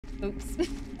Oops.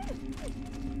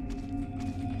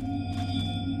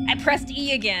 I pressed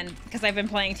E again because I've been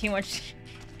playing too much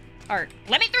art.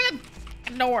 Let me through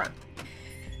the door.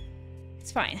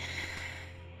 It's fine.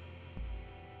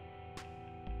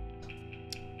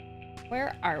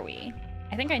 Where are we?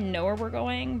 I think I know where we're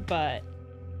going, but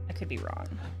I could be wrong.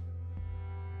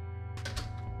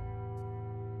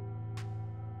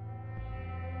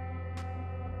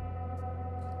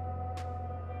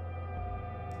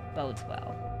 Bodes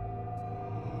well.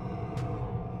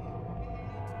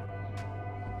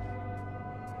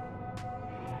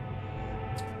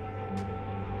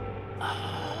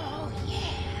 Oh, yeah.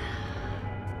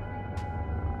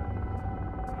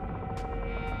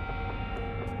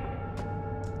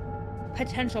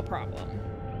 Potential problem.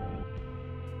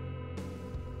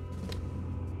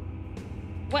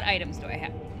 What items do I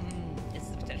have? This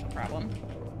is a potential problem.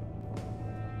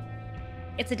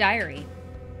 It's a diary.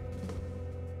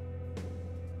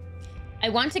 I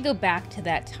want to go back to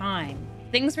that time.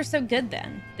 Things were so good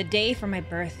then. The day for my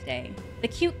birthday. The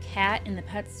cute cat in the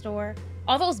pet store.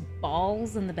 All those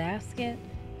balls in the basket.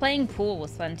 Playing pool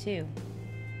was fun too.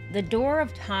 The door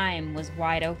of time was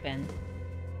wide open.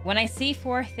 When I see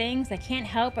 4 things, I can't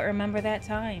help but remember that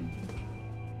time.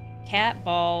 Cat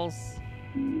balls.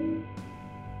 Don't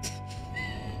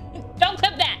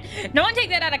clip that! No one take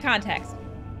that out of context.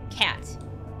 Cat.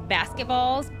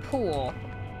 Basketballs. Pool.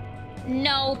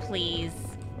 No, please.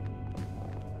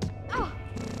 Oh.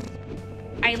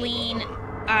 Eileen.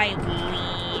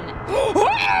 Eileen. Oh,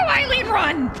 Eileen,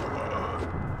 run!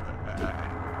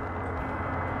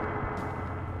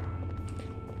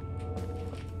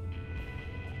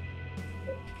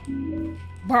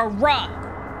 Bruh.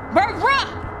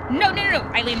 Bruh. No.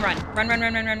 Eileen, run. Run.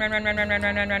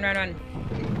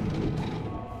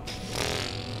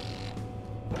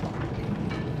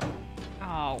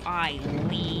 Oh,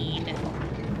 Eileen.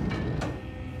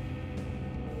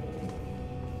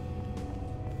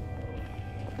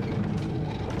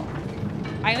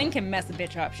 Eileen can mess a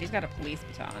bitch up. She's got a police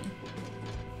baton.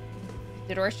 If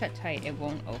the door's shut tight, it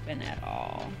won't open at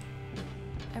all.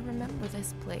 I remember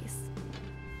this place.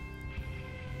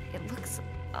 It looks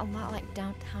a lot like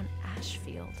downtown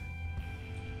Ashfield.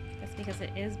 That's because it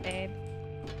is, babe.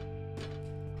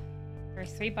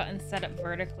 There's 3 buttons set up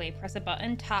vertically. Press a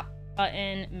button, top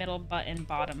button, middle button,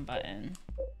 bottom button.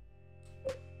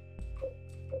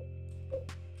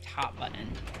 Top button.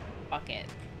 Bucket.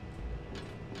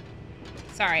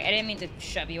 Sorry, I didn't mean to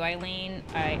shove you, Eileen.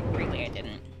 I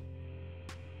didn't.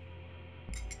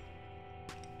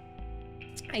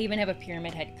 I even have a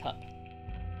pyramid head cup.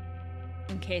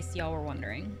 In case y'all were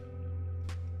wondering.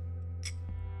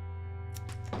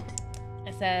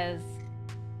 It says,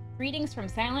 greetings from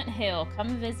Silent Hill.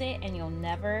 Come visit and you'll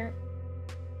never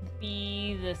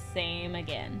be the same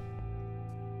again.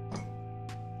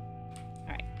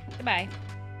 Alright, goodbye.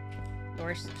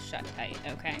 Door's shut tight,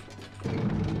 okay.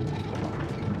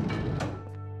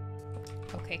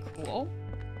 Okay, cool.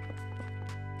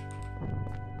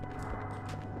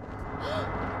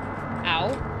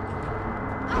 Ow.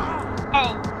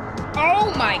 Oh.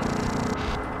 Oh my.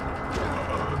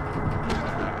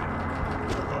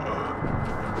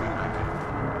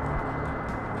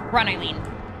 Run, Eileen.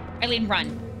 Eileen,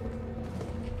 run.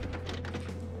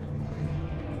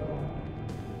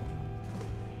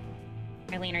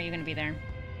 Eileen, are you gonna be there?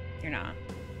 You're not.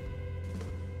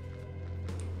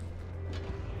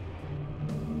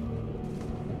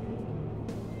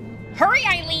 Hurry,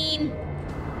 Eileen!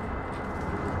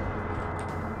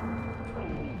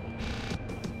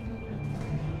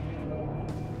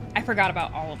 I forgot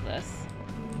about all of this.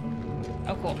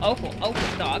 Oh, cool. Oh, cool. Oh,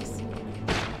 cool. Dogs.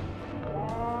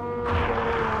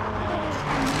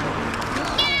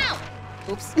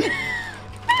 No! Oops. Did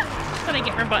I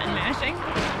get her button mashing?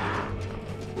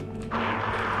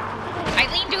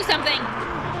 Eileen, do something!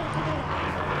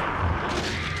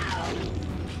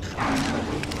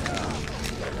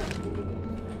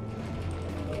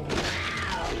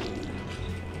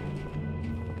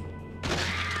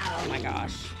 Oh my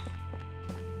gosh.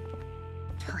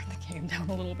 Turn the game down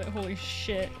a little bit. Holy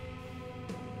shit.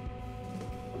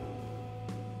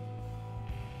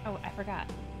 Oh, I forgot.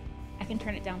 I can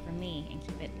turn it down for me and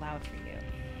keep it loud for you.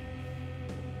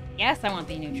 Yes, I want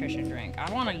the nutrition drink.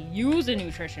 I want to use a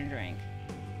nutrition drink.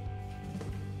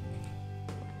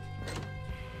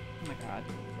 Oh my god.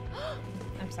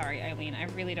 I'm sorry, Eileen. I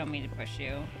really don't mean to push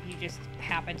you. You just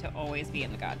happen to always be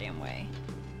in the goddamn way.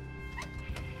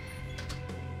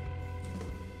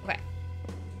 Okay.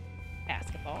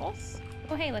 Basketballs.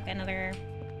 Oh, hey, look, another...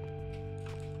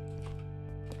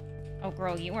 Oh,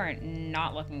 girl, you are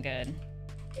not looking good.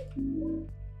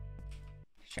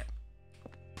 Sure.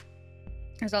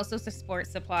 There's also some sports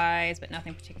supplies, but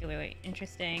nothing particularly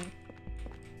interesting.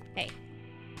 Hey,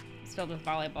 it's filled with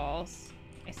volleyballs.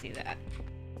 I see that.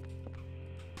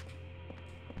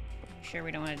 Sure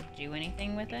we don't want to do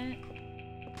anything with it?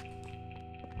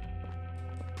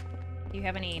 Do you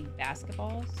have any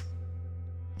basketballs?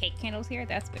 Cake candles here?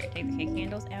 That's weird. Take the cake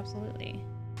candles? Absolutely.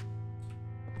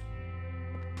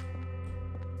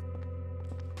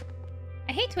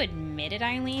 I hate to admit it,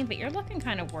 Eileen, but you're looking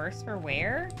kind of worse for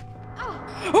wear.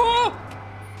 Oh!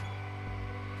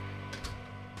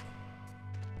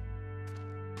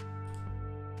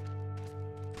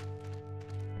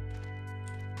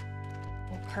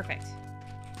 Oh, perfect.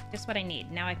 Just what I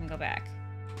need. Now I can go back.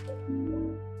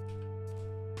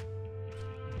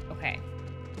 Okay.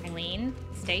 Eileen,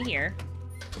 stay here.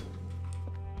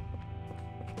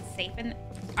 Safe in...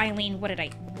 Eileen,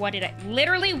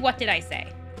 literally, what did I say?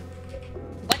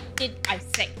 What did I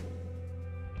say?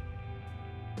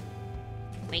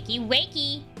 Wakey,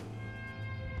 wakey.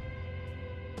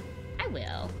 I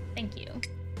will. Thank you.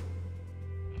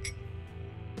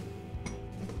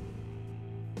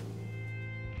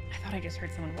 I thought I just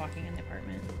heard someone walking in the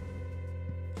apartment.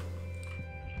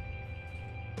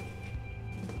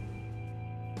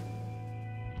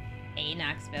 Hey,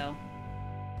 Knoxville.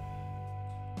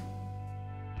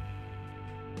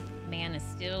 Man is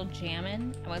still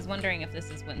jamming. I was wondering if this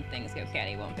is when things go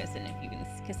cattywampus and if you can,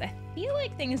 because I feel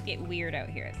like things get weird out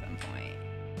here at some point.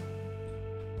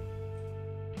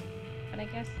 But I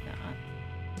guess not.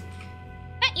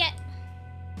 Not yet.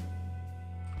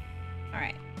 All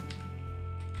right.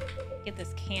 Get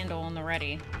this candle on the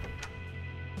ready.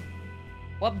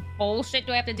 What bullshit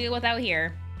do I have to deal with out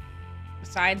here?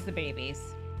 Besides the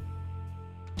babies.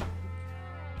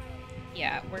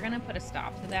 Yeah, we're gonna put a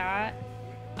stop to that.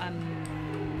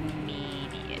 Immediately.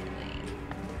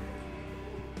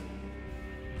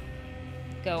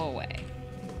 Go away.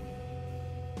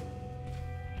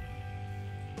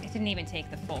 It didn't even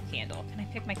take the full candle. Can I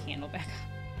pick my candle back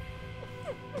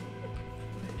up?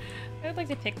 I would like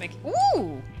to pick my...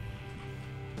 Ooh!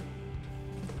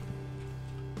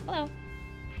 Hello.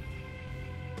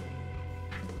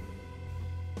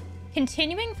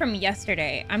 Continuing from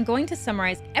yesterday, I'm going to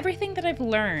summarize everything that I've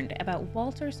learned about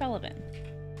Walter Sullivan.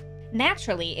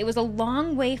 Naturally, it was a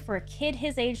long way for a kid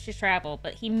his age to travel,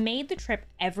 but he made the trip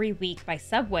every week by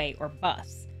subway or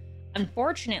bus.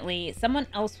 Unfortunately, someone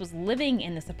else was living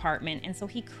in this apartment, and so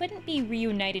he couldn't be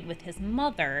reunited with his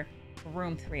mother,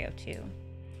 room 302.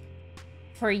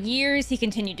 For years, he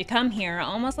continued to come here,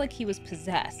 almost like he was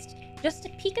possessed, just to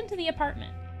peek into the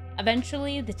apartment.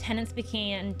 Eventually, the tenants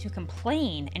began to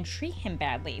complain and treat him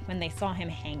badly when they saw him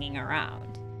hanging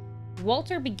around.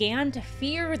 Walter began to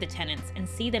fear the tenants and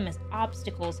see them as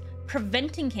obstacles,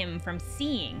 preventing him from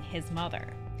seeing his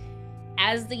mother.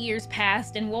 As the years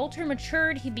passed and Walter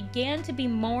matured, he began to be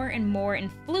more and more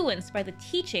influenced by the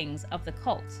teachings of the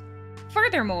cult.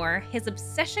 Furthermore, his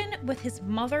obsession with his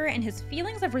mother and his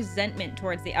feelings of resentment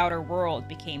towards the outer world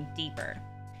became deeper.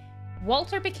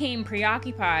 Walter became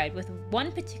preoccupied with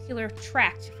one particular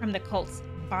tract from the cult's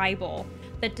Bible,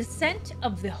 the Descent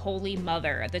of the Holy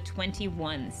Mother, the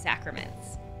 21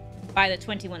 Sacraments. By the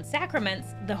 21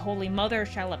 Sacraments, the Holy Mother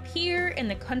shall appear in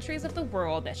the countries of the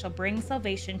world that shall bring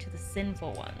salvation to the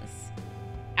sinful ones.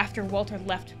 After Walter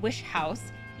left Wish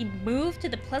House, he moved to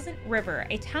the Pleasant River,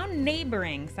 a town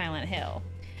neighboring Silent Hill.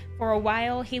 For a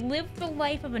while, he lived the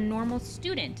life of a normal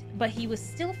student, but he was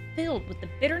still filled with the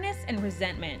bitterness and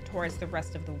resentment towards the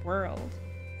rest of the world.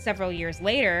 Several years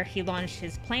later, he launched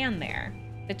his plan there,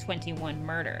 the 21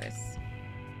 Murders.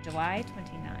 July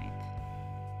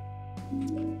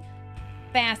 29th.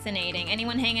 Fascinating.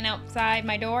 Anyone hanging outside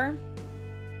my door?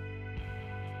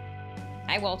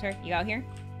 Hi, Walter. You out here?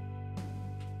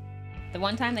 The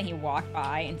one time that he walked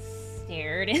by and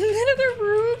stared into the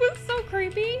room was so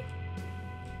creepy.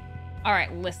 All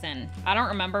right, listen. I don't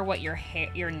remember what your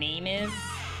name is.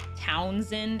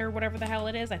 Townsend or whatever the hell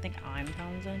it is. I think I'm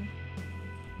Townsend.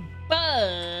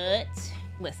 But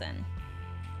listen.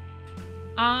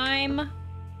 I'm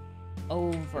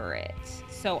over it.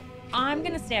 So I'm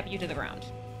gonna stab you to the ground.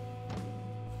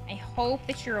 I hope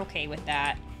that you're okay with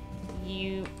that.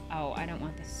 Oh, I don't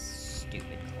want this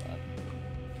stupid club.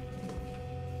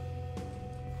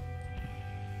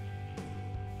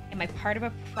 Am I part of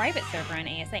a private server on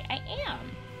ASA? I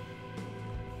am.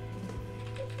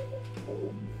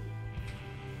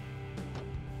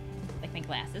 Like my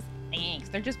glasses? Thanks.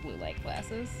 They're just blue light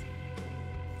glasses.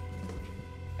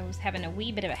 I was having a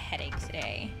wee bit of a headache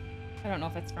today. I don't know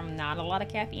if it's from not a lot of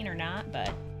caffeine or not,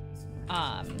 but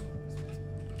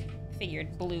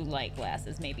figured blue light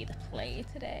glasses may be the play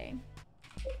today.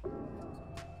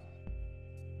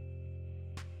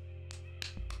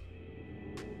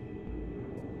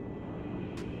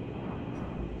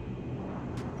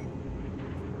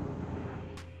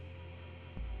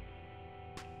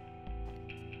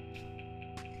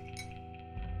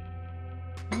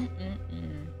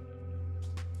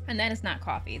 And that is not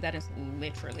coffee. That is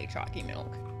literally chalky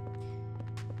milk.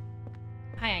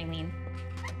 Hi, Eileen.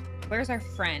 Where's our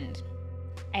friend?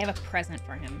 I have a present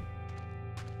for him.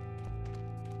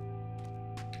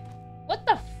 What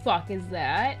the fuck is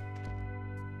that?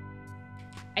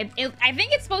 I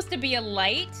think it's supposed to be a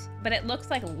light, but it looks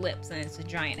like lips and it's a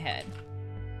giant head.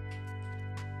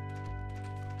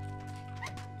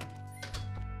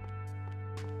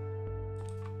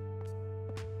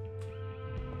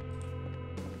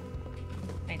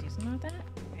 Can I do something with that?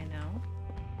 I know.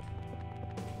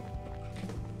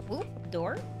 Oop,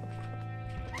 door.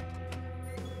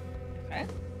 Okay.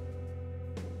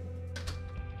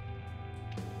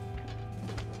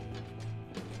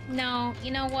 No,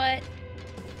 you know what?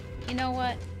 You know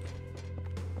what?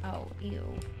 Oh, ew.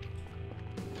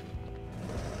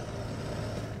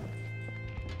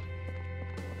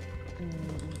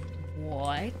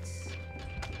 What?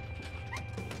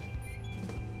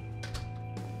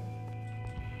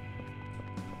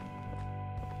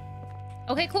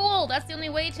 Okay, cool. That's the only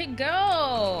way to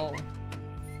go.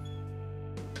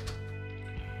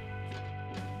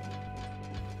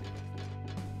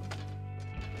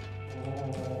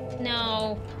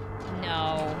 No.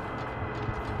 No.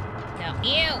 No.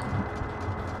 Ew.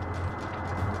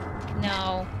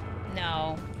 No.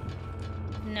 No.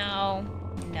 No.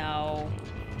 No.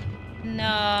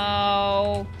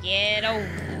 No. Get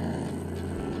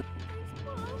away.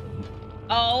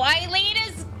 Oh, Eileen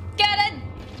is gonna...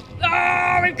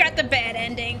 Oh, we've got the bad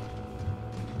ending.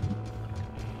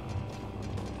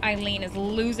 Eileen is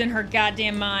losing her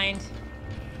goddamn mind.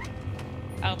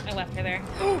 Oh, I left her there.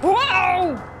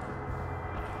 Whoa!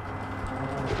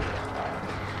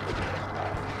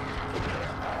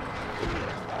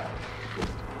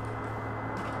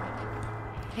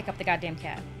 Pick up the goddamn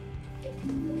cat.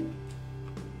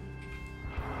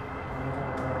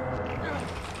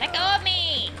 Let go of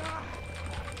me!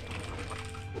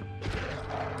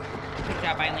 Good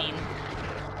job, Eileen.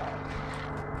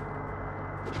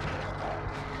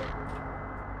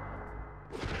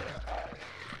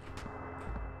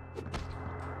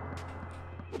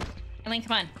 Eileen,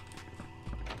 come on.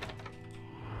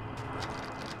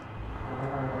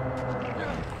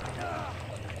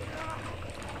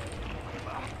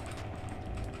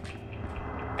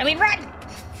 Eileen, run!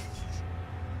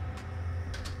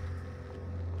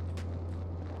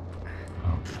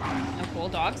 Oh, cool,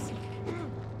 dogs.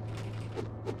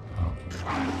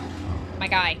 My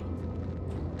guy.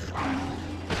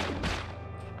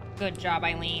 Good job,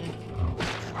 Eileen.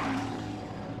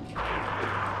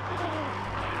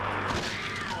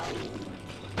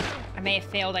 I may have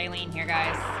failed Eileen here,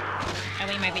 guys.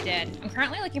 Eileen might be dead. I'm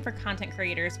currently looking for content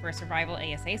creators for a survival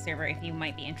ASA server if you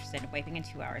might be interested in wiping in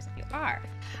 2 hours if you are.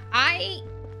 I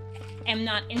am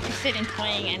not interested in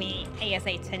playing any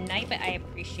ASA tonight, but I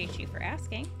appreciate you for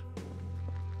asking.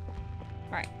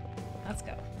 All right, let's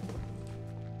go.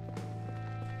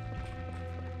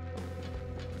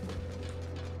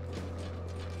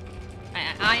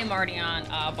 I am already on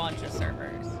a bunch of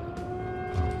servers.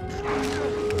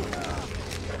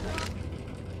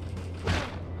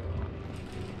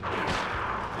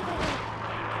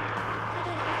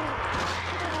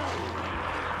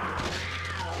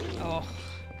 Oh,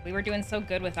 we were doing so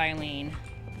good with Eileen.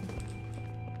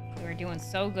 We were doing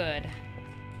so good.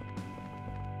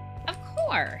 Of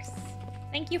course.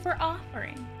 Thank you for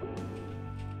offering.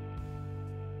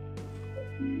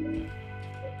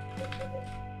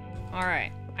 All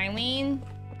right, Eileen.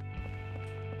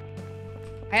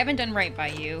 I haven't done right by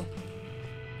you.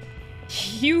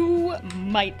 You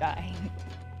might die.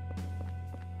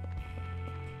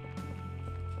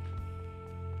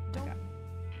 Don't go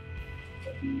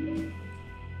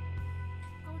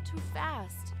too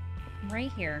fast. I'm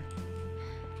right here.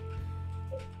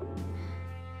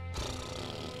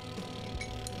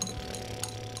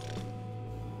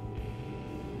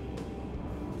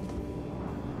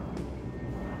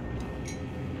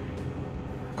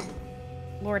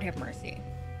 Lord have mercy.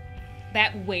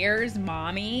 That "where's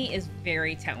mommy" is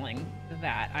very telling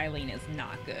that Eileen is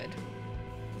not good.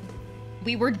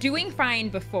 We were doing fine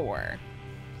before,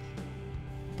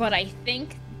 but I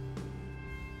think...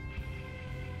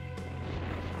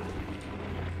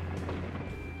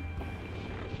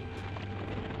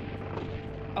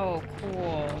 Oh,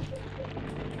 cool.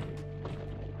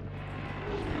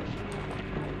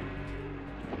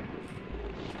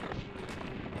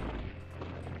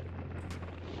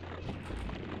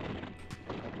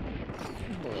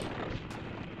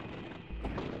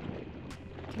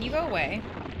 Can you go away?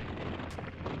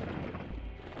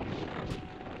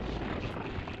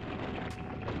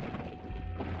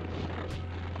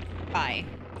 Bye.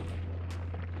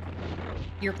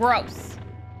 You're gross.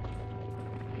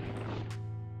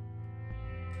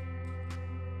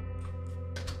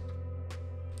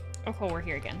 Oh, cool, we're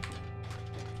here again.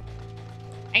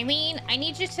 Eileen, I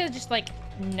need you to just, like,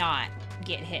 not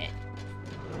get hit.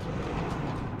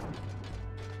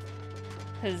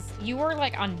 Because you were,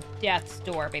 like, on death's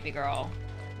door, baby girl.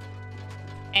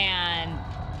 And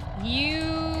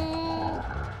you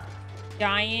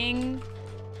dying,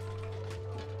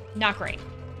 not great.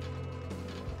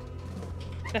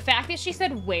 The fact that she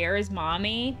said, "Where's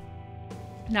mommy?"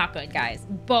 Not good, guys.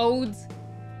 Bodes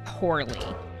poorly.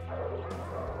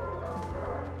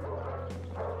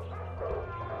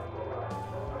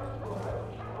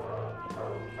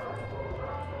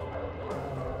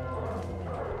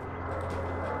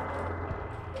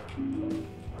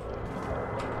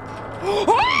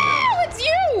 Oh, it's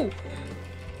you!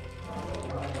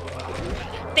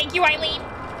 Thank you, Eileen.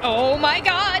 Oh my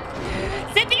God.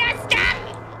 Cynthia, stop!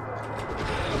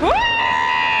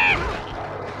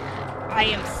 I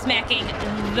am smacking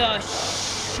the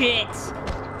shit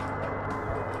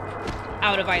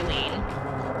out of Eileen.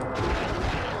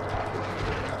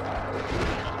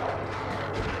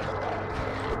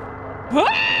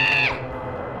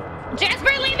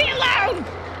 Jasper, leave me alone!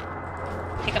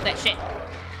 Pick up that shit.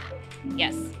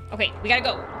 Yes. Okay, we gotta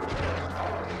go.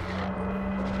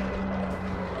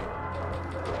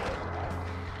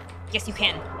 Yes, you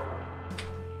can.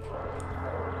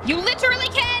 You literally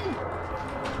can!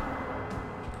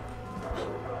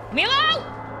 Milo!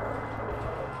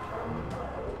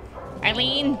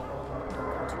 Eileen!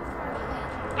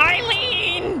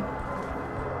 Eileen!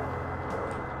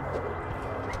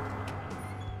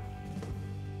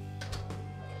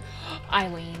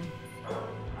 Eileen.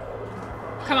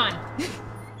 Come on.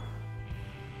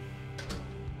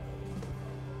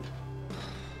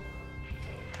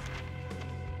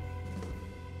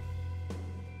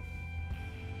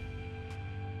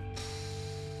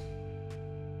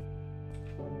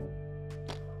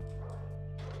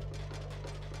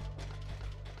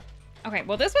 Okay,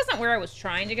 well, this wasn't where I was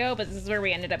trying to go, but this is where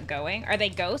we ended up going. Are they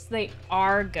ghosts? They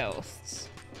are ghosts.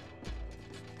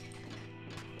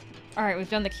 All right, we've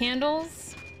done the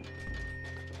candles.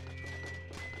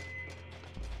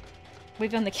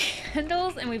 We've done the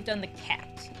candles, and we've done the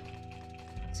cat.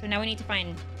 So now we need to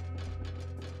find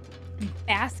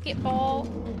basketball.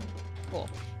 Cool.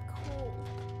 Cold.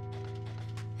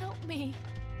 Help me.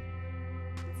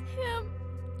 It's him.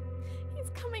 He's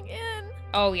coming in.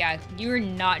 Oh, yeah. You're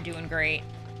not doing great.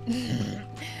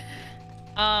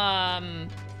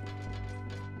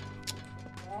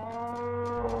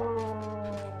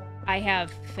 I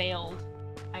have failed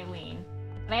Eileen.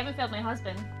 And I haven't failed my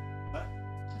husband. What?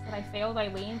 I said I failed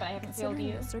Eileen, but I haven't failed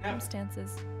Considering you. the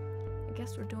circumstances, I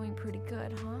guess we're doing pretty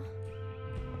good, huh?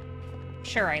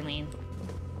 Sure, Eileen.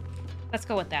 Let's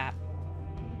go with that.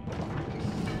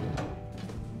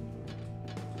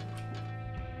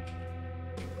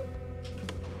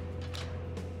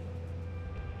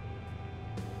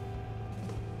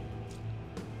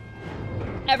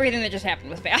 Everything that just happened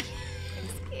was bad.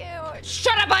 Cute.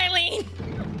 Shut up, Eileen!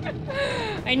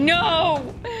 I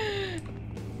know!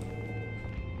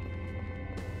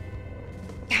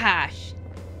 Gosh.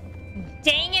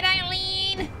 Dang it,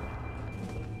 Eileen!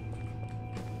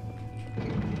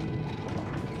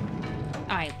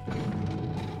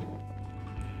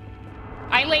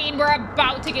 Eileen, we're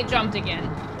about to get jumped again.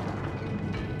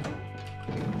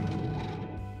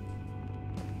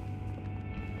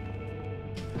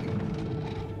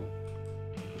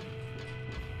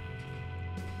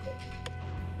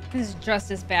 This is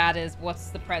just as bad as what's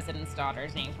the president's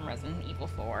daughter's name from Resident Evil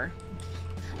 4?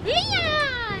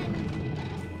 Leon!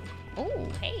 Oh,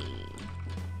 hey.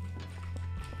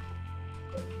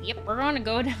 Yep, we're gonna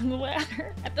go down the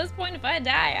ladder. At this point, if I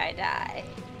die, I die.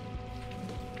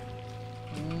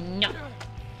 No.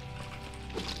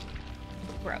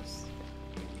 Gross.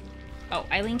 Oh,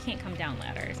 Eileen can't come down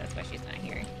ladders. That's why she's not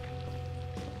here.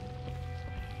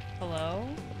 Hello?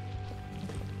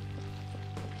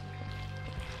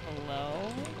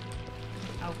 Hello?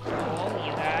 Oh, cool,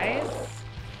 you guys.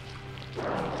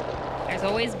 There's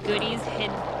always goodies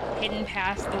hidden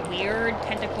past the weird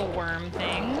tentacle worm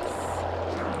things.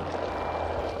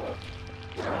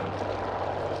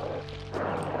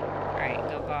 Alright,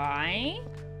 go by.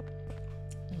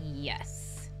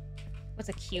 Yes. What's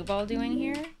a cue ball doing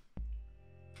here?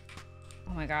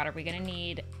 Oh my god, are we gonna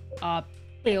need a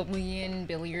billion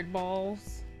billiard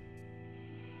balls?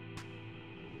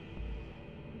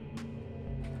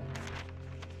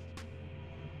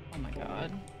 Oh my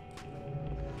god.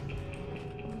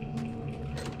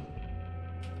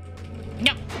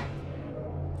 No!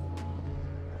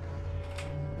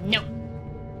 No!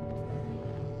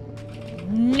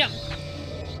 No! I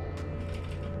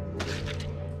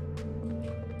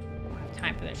don't have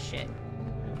time for this shit.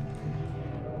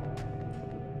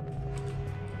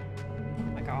 Oh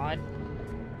my god.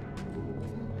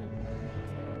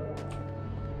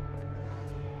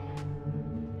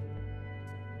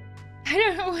 I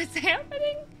don't know what's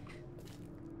happening.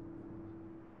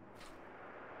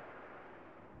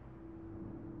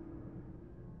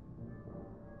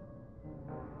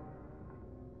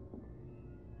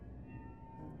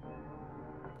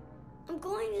 I'm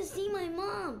going to see my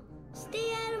mom.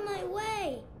 Stay out of my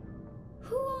way.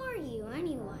 Who are you,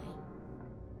 anyway?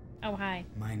 Oh, hi.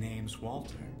 My name's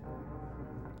Walter.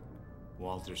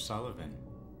 Walter Sullivan.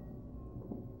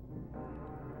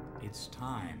 It's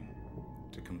time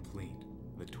to complete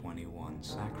the 21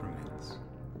 sacraments.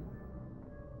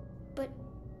 But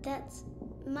that's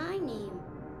my name.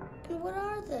 And what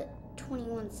are the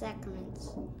 21 sacraments?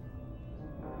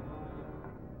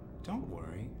 Don't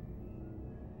worry.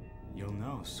 You'll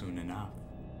know soon enough.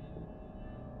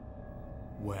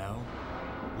 Well,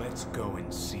 let's go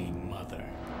and see Mother.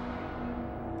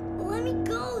 Let me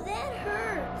go, that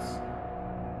hurts.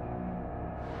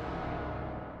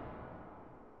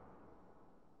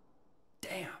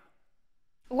 Damn.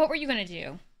 What were you gonna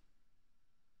do?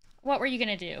 What were you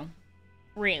gonna do?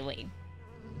 Really?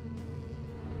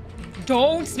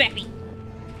 Don't smack me!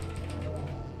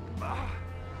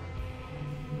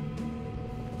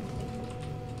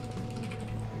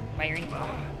 Why are you...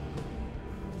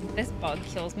 This bug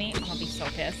kills me. I'll be so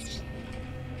pissed.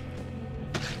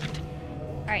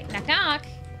 Alright, knock knock.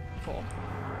 Cool.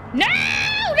 No!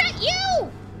 Not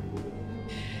you!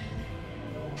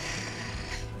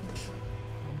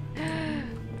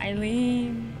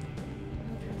 Eileen.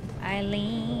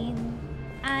 Eileen.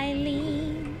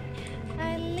 Eileen.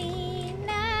 Eileen.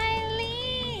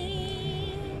 Eileen.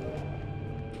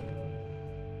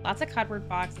 Lots of cardboard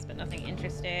boxes, but nothing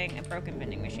interesting. A broken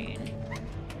vending machine.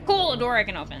 Cool, a door I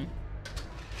can open.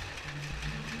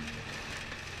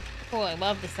 Cool, I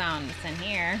love the sound that's in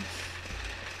here.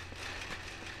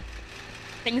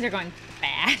 Things are going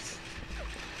bad.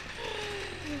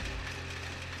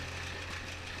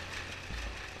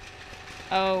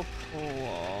 Oh,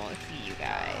 cool. Let's see you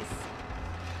guys.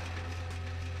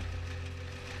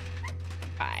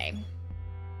 Bye.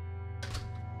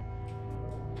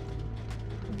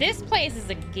 This place is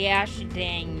a gosh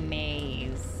dang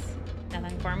maze.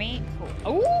 Nothing for me? Cool.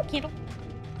 Oh, candle.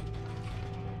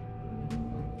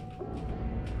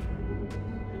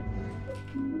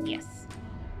 Yes.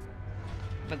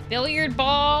 A billiard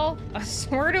ball, a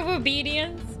sword of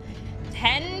obedience,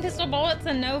 10 pistol bullets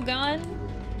and no gun,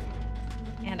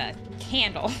 and a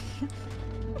candle.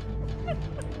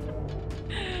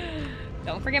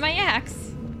 Don't forget my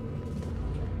axe.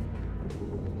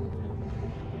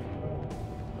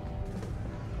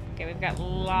 Okay, we've got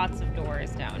lots of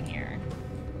doors down here.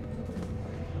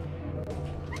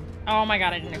 Oh my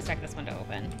god, I didn't expect this one to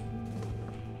open.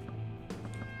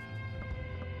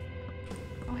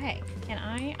 Oh hey, can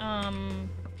I,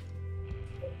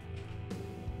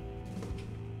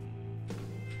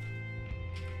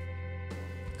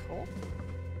 Cool.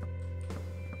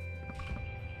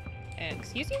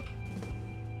 Excuse you?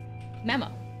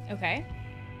 Memo. Okay.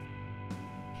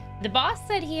 The boss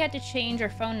said he had to change our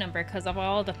phone number because of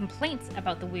all the complaints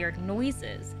about the weird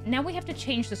noises. Now we have to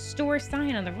change the store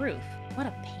sign on the roof. What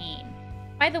a pain.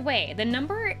 By the way, the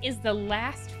number is the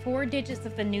last 4 digits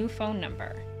of the new phone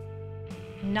number.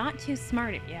 Not too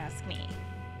smart if you ask me.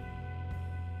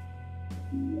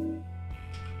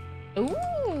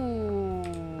 Ooh.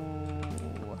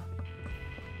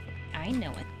 I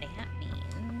know what that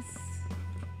means.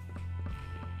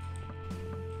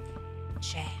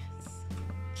 Jazz.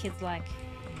 Kids like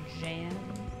jazz.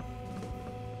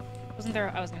 Wasn't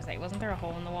there, I was gonna say, wasn't there a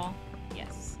hole in the wall?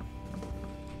 Yes.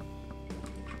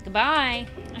 Goodbye.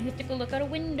 I have to go look out a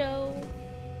window.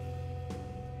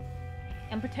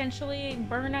 And potentially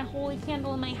burn a holy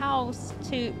candle in my house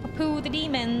to poo the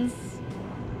demons.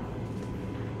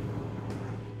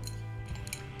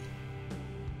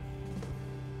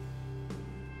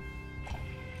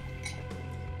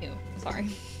 Ew, sorry.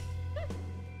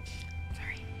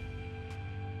 Sorry.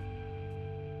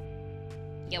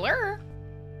 Killer.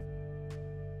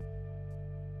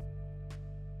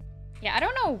 Yeah, I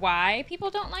don't know why people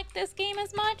don't like this game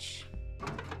as much.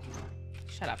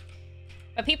 Shut up.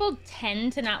 But people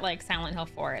tend to not like Silent Hill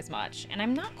 4 as much, and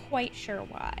I'm not quite sure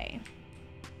why.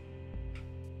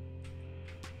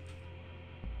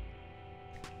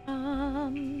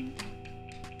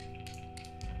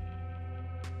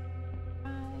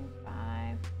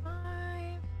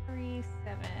 Five, 3,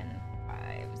 7,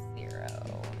 5,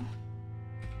 0.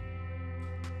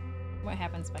 What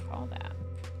happens if I call that?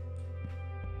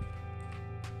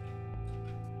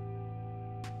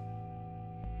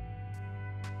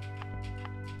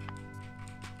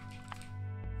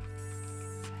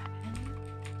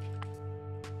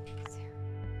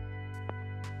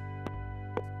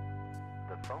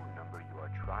 The phone number you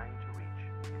are trying to reach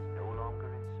is no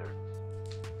longer in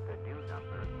service. The new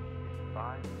number is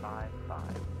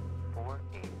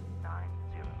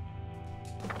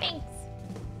 555-4890. Thanks.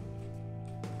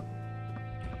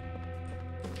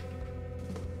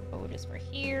 Code is for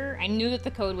here. I knew that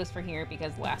the code was for here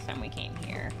because last time we came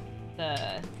here,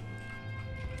 there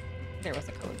was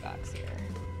a code box here.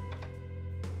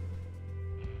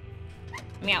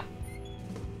 Meow.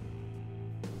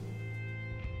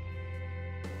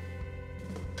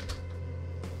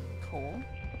 Cool.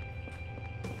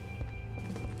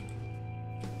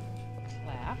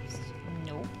 Collapsed.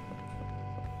 Nope.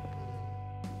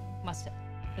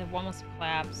 The one must have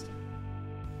collapsed.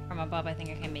 From above, I think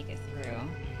I can make it through.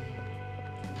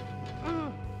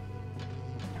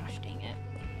 Gosh dang it.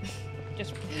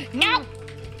 Just... No!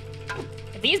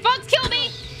 If these bugs kill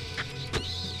me!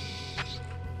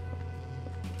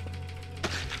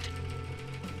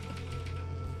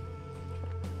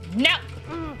 No!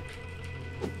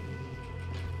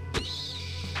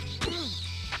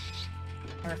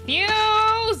 I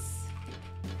refuse!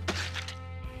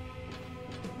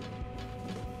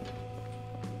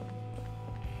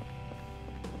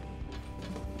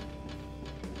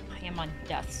 I am on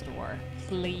death's door.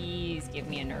 Please give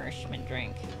me a nourishment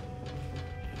drink.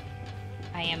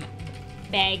 I am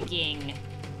begging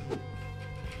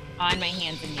on my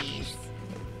hands and knees.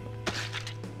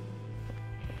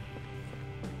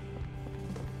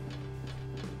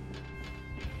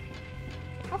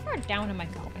 How far down am I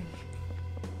going?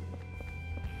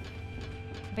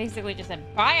 Basically just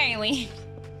said, bye, Eileen.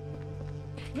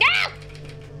 No!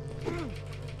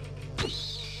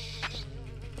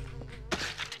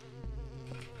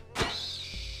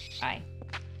 Bye.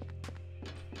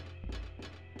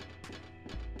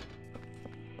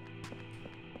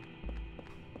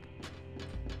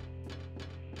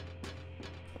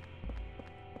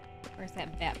 Where's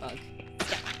that bat bug?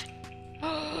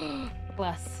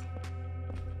 Bless.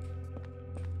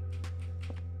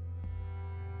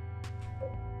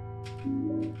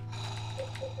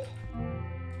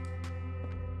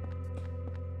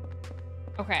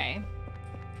 Okay.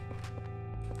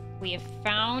 We have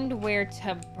found where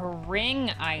to bring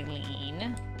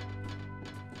Eileen.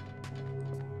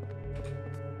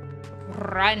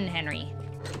 Run, Henry.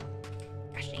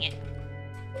 Gosh dang it.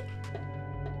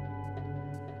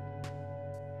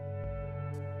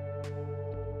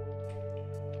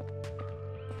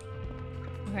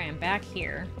 Okay, I'm back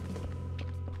here.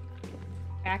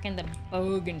 Back in the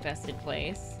bug-infested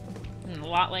place. And a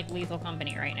lot like Lethal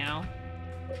Company right now.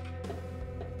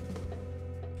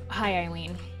 Hi,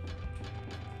 Eileen.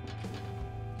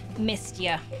 Missed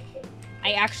ya.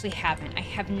 I actually haven't. I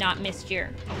have not missed you.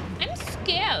 I'm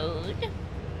scared.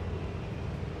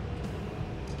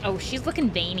 Oh, she's looking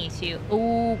veiny too.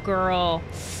 Oh, girl.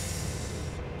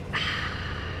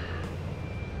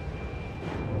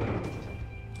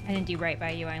 I didn't do right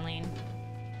by you, Eileen.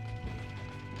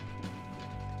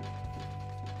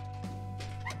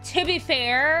 To be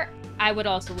fair, I would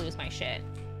also lose my shit.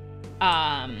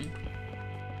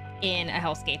 In a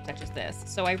hellscape such as this.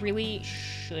 So I really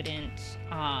shouldn't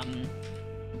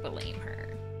blame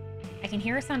her. I can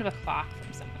hear a sound of a clock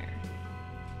from somewhere.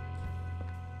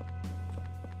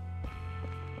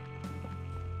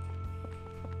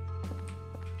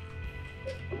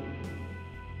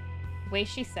 The way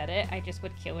she said it, I just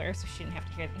would kill her so she didn't have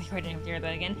to hear, I didn't have to hear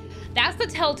that again. That's the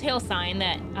telltale sign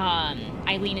that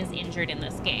Eileen is injured in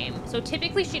this game. So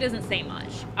typically she doesn't say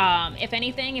much. If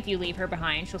anything, if you leave her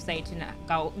behind, she'll say to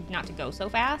not to go so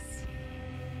fast.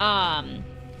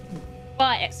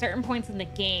 But at certain points in the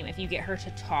game, if you get her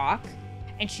to talk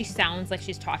and she sounds like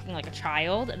she's talking like a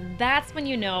child, that's when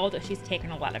you know that she's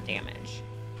taken a lot of damage.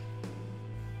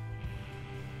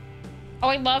 Oh,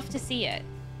 I love to see it.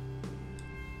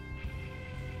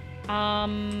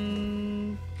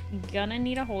 Gonna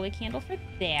need a holy candle for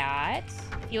that.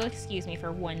 If you'll excuse me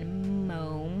for one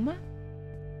moment.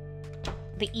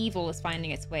 The evil is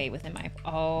finding its way within my...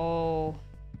 Oh.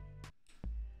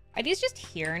 Are these just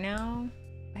here now?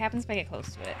 What happens if I get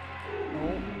close to it?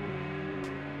 Oh.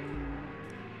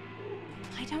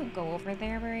 I don't go over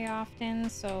there very often,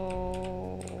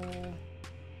 so...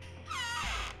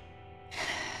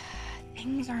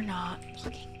 Things are not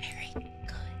looking very good.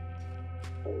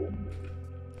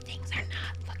 Things are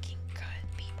not looking good,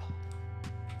 people.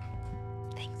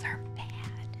 Things are bad.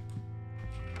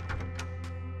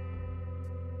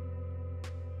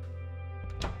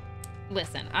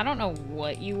 Listen, I don't know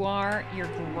what you are. You're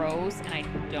gross, and I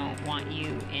don't want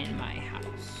you in my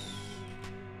house.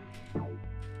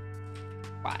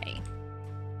 Why?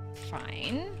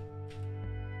 Fine.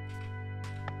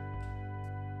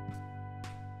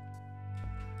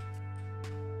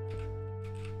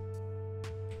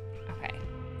 Okay.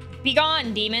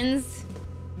 Begone, demons!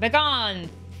 Begone,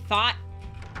 thought!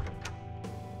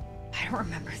 I don't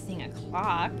remember seeing a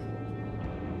clock.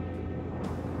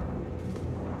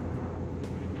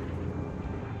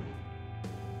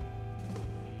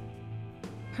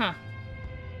 Huh.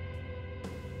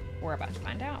 We're about to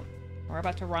find out. We're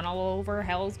about to run all over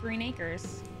Hell's Green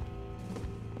Acres.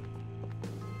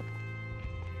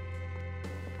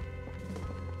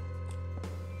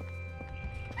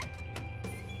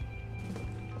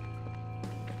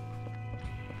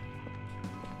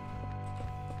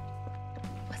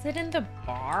 Was it in the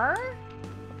bar?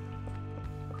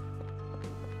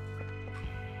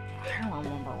 I don't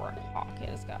remember where the clock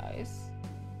is, guys.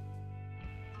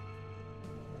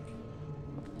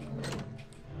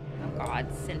 Oh God,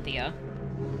 Cynthia.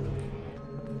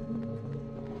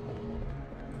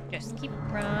 Just keep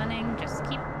running, just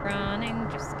keep running,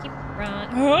 just keep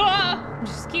running. Ah!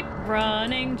 Just keep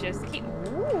running, just keep...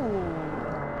 Ooh.